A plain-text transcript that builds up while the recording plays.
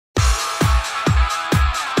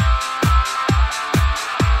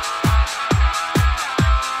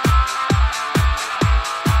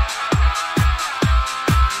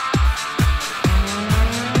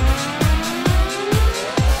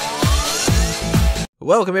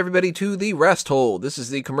Welcome everybody to the Rest Hole. This is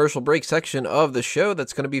the commercial break section of the show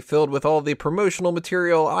that's going to be filled with all the promotional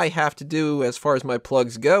material I have to do as far as my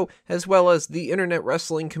plugs go, as well as the internet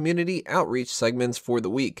wrestling community outreach segments for the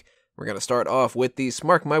week. We're going to start off with the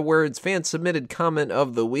Smark My Words fan-submitted comment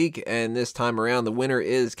of the week, and this time around the winner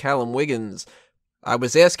is Callum Wiggins. I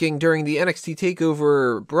was asking during the NXT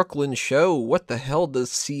TakeOver Brooklyn show, what the hell does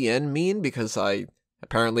CN mean? Because I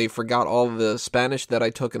apparently forgot all of the Spanish that I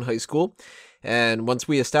took in high school. And once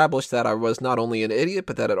we established that I was not only an idiot,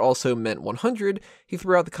 but that it also meant 100, he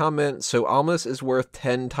threw out the comment, so Almas is worth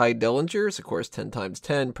 10 Ty Dillingers. Of course, 10 times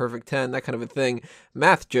 10, perfect 10, that kind of a thing.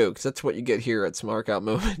 Math jokes, that's what you get here at Smark Out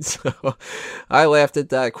Moments. So I laughed at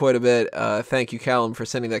that quite a bit. Thank you, Callum, for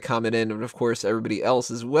sending that comment in, and of course, everybody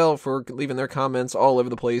else as well for leaving their comments all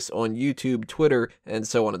over the place on YouTube, Twitter, and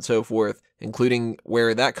so on and so forth, including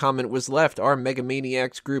where that comment was left, our Mega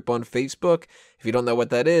Maniacs group on Facebook. If you don't know what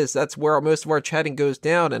that is, that's where most of our chatting goes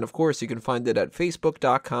down, and of course you can find it at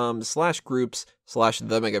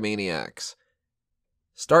facebook.com/groups/themegamaniacs.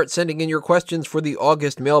 Start sending in your questions for the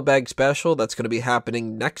August mailbag special that's going to be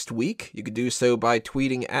happening next week. You can do so by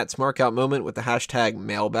tweeting at SmarkOutMoment with the hashtag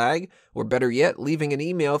mailbag, or better yet, leaving an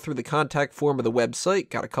email through the contact form of the website.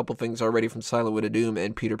 Got a couple things already from Silent Wit of Doom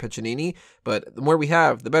and Peter Piccinini, but the more we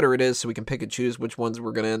have, the better it is, so we can pick and choose which ones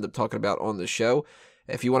we're going to end up talking about on the show.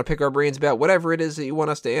 If you want to pick our brains about whatever it is that you want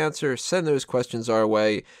us to answer, send those questions our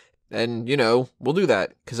way, and, we'll do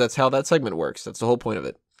that, because that's how that segment works. That's the whole point of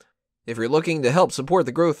it. If you're looking to help support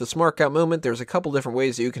the growth of Smark Out Moment, there's a couple different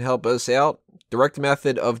ways that you can help us out. Direct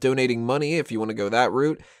method of donating money, if you want to go that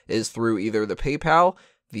route, is through either the PayPal,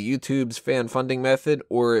 the YouTube's fan funding method,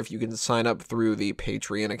 or if you can sign up through the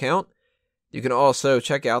Patreon account. You can also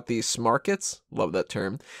check out the Smarkets, love that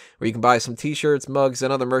term, where you can buy some t-shirts, mugs,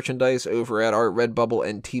 and other merchandise over at our Redbubble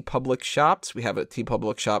and TeePublic shops. We have a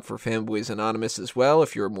TeePublic shop for Fanboys Anonymous as well,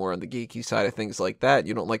 if you're more on the geeky side of things like that.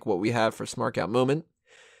 You don't like what we have for Smark Out Moment.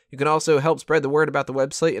 You can also help spread the word about the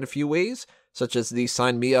website in a few ways, such as the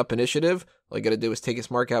Sign Me Up initiative. All you gotta do is take a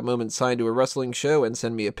Smark Out Moment sign to a wrestling show and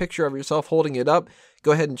send me a picture of yourself holding it up.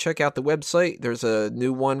 Go ahead and check out the website. There's a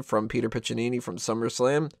new one from Peter Piccinini from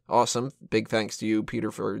SummerSlam. Awesome. Big thanks to you,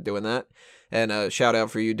 Peter, for doing that. And a shout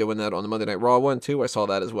out for you doing that on the Monday Night Raw one, too. I saw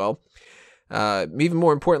that as well. Even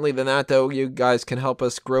more importantly than that, though, you guys can help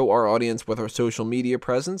us grow our audience with our social media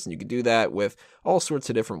presence, and you can do that with all sorts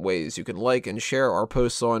of different ways. You can like and share our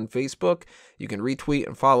posts on Facebook. You can retweet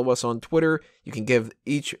and follow us on Twitter. You can give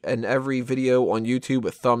each and every video on YouTube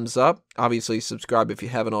a thumbs up. Obviously, subscribe if you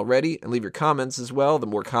haven't already, and leave your comments as well. The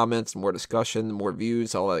more comments, the more discussion, the more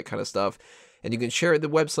views, all that kind of stuff. And you can share the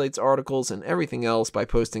website's articles and everything else by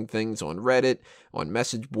posting things on Reddit, on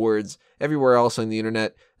message boards, everywhere else on the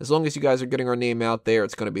internet. As long as you guys are getting our name out there,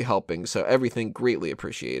 it's going to be helping, so everything greatly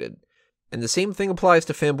appreciated. And the same thing applies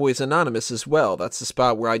to Fanboys Anonymous as well. That's the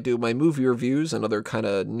spot where I do my movie reviews and other kind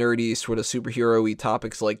of nerdy, sort of superhero-y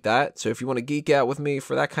topics like that. So if you want to geek out with me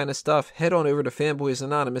for that kind of stuff, head on over to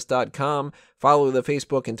fanboysanonymous.com, follow the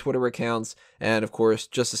Facebook and Twitter accounts, and of course,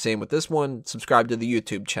 just the same with this one, subscribe to the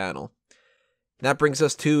YouTube channel. That brings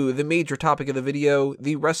us to the major topic of the video,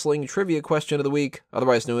 the wrestling trivia question of the week,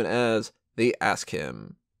 otherwise known as the Ask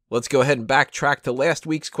Him. Let's go ahead and backtrack to last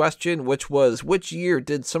week's question, which was, which year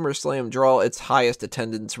did SummerSlam draw its highest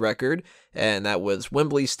attendance record? And that was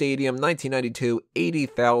Wembley Stadium, 1992,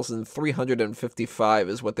 80,355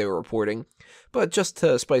 is what they were reporting. But just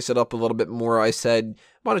to spice it up a little bit more, I said,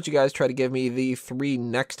 why don't you guys try to give me the three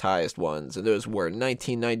next highest ones? And those were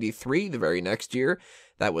 1993, the very next year.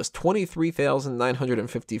 That was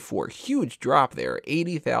 23,954. Huge drop there,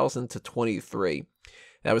 80,000 to 23.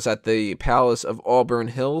 That was at the Palace of Auburn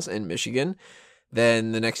Hills in Michigan.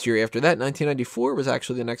 Then the next year after that, 1994, was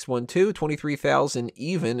actually the next one too. 23,000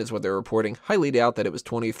 even is what they're reporting. Highly doubt that it was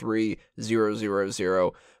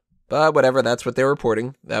 23,000. But whatever, that's what they're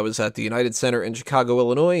reporting. That was at the United Center in Chicago,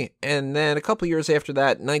 Illinois. And then a couple years after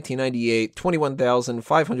that, 1998,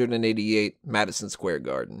 21,588, Madison Square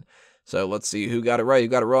Garden. So let's see who got it right, who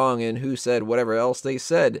got it wrong, and who said whatever else they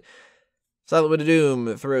said. Silent Wit of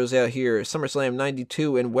Doom throws out here, SummerSlam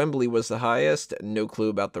 92 in Wembley was the highest. No clue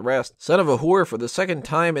about the rest. Son of a whore, for the second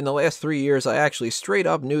time in the last 3 years, I actually straight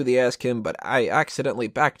up knew the Ask Him, but I accidentally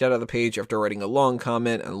backed out of the page after writing a long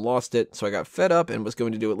comment and lost it, so I got fed up and was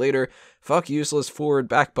going to do it later. Fuck useless forward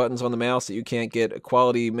back buttons on the mouse that you can't get a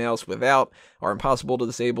quality mouse without, are impossible to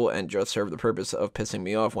disable, and just serve the purpose of pissing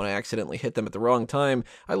me off when I accidentally hit them at the wrong time.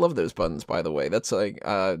 I love those buttons, by the way. That's like,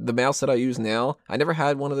 the mouse that I use now, I never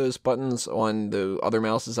had one of those buttons on the other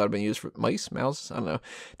mouses that I've been using for mouse, I don't know,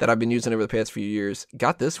 that I've been using over the past few years.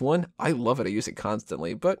 Got this one. I love it. I use it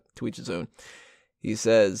constantly, but to each his own. He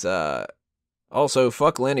says, Also,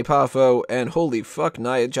 fuck Lanny Poffo, and holy fuck,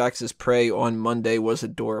 Nia Jax's prey on Monday was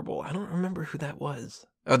adorable. I don't remember who that was.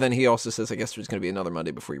 Oh, then he also says, I guess there's going to be another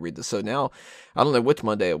Monday before you read this. So now, I don't know which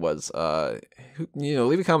Monday it was.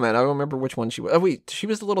 Leave a comment. I don't remember which one she was. Oh, wait, she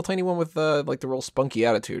was the little tiny one with, like, the real spunky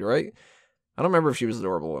attitude, right? I don't remember if she was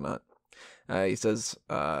adorable or not. He says,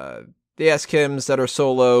 the ass Kims that are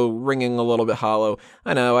solo, ringing a little bit hollow.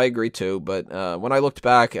 I know, I agree too, but when I looked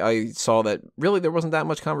back, I saw that really there wasn't that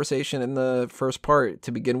much conversation in the first part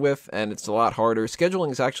to begin with, and it's a lot harder.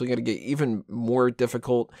 Scheduling is actually going to get even more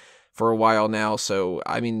difficult for a while now, so,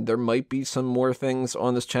 I mean, there might be some more things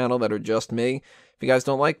on this channel that are just me. If you guys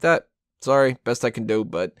don't like that, sorry, best I can do,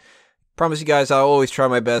 but promise you guys I'll always try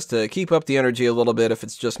my best to keep up the energy a little bit if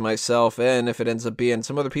it's just myself, and if it ends up being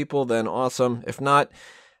some other people, then awesome. If not,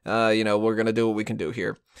 we're going to do what we can do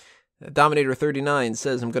here. Dominator39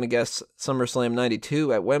 says, I'm going to guess SummerSlam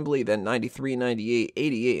 92 at Wembley, then 93, 98,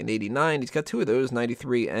 88, and 89. He's got two of those,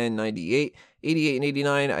 93 and 98. 88 and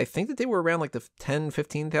 89, I think that they were around like the 10,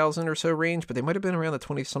 15,000 or so range, but they might have been around the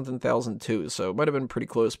 20-something thousand too, so it might have been pretty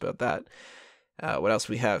close about that. What else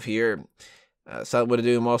we have here? Silent Would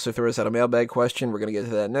Doom also throws out a mailbag question. We're going to get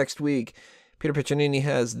to that next week. Peter Piccinini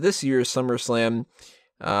has this year's SummerSlam.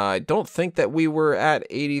 I don't think that we were at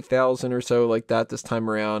 80,000 or so like that this time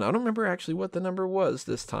around. I don't remember actually what the number was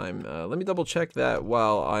this time. Let me double check that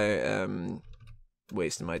while I am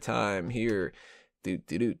wasting my time here. Okay,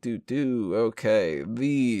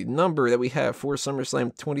 the number that we have for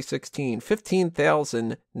SummerSlam 2016,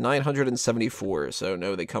 15,974. So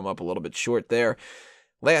no, they come up a little bit short there.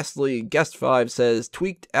 Lastly, Guest 5 says,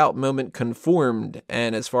 tweaked out moment conformed,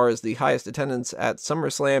 and as far as the highest attendance at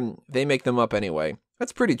SummerSlam, they make them up anyway.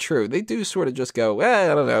 That's pretty true. They do sort of just go,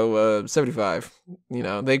 I don't know, 75.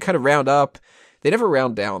 They kind of round up. They never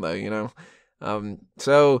round down, though,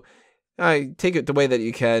 So I take it the way that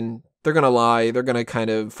you can. They're going to lie. They're going to kind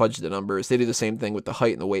of fudge the numbers. They do the same thing with the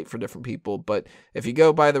height and the weight for different people. But if you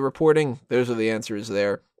go by the reporting, those are the answers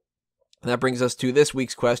there. And that brings us to this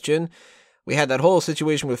week's question. We had that whole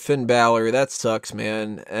situation with Finn Balor. That sucks,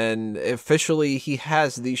 man. And officially, he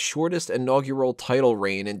has the shortest inaugural title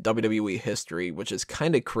reign in WWE history, which is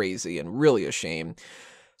kind of crazy and really a shame.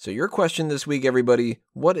 So your question this week, everybody,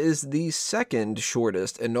 what is the second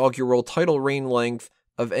shortest inaugural title reign length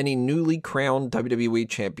of any newly crowned WWE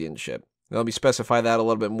championship? Let me specify that a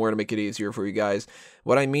little bit more to make it easier for you guys.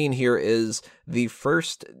 What I mean here is the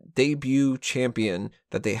first debut champion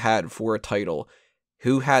that they had for a title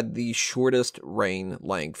who had the shortest reign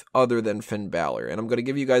length other than Finn Balor. And I'm going to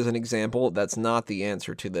give you guys an example. That's not the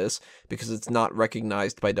answer to this because it's not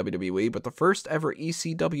recognized by WWE, but the first ever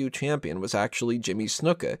ECW champion was actually Jimmy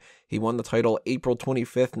Snuka. He won the title April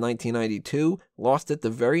 25th, 1992, lost it the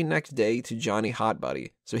very next day to Johnny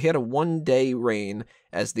Hotbody. So he had a one-day reign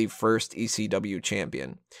as the first ECW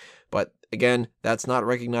champion. But again, that's not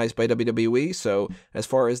recognized by WWE, so as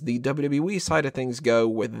far as the WWE side of things go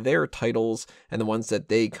with their titles and the ones that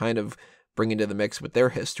they kind of bring into the mix with their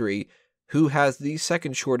history, who has the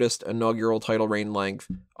second shortest inaugural title reign length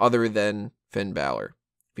other than Finn Balor?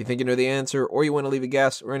 If you think you know the answer, or you want to leave a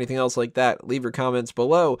guess, or anything else like that, leave your comments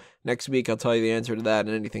below. Next week, I'll tell you the answer to that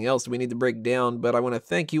and anything else we need to break down. But I want to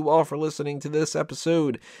thank you all for listening to this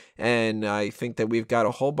episode. And I think that we've got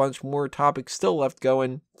a whole bunch more topics still left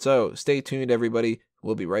going. So stay tuned, everybody.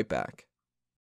 We'll be right back.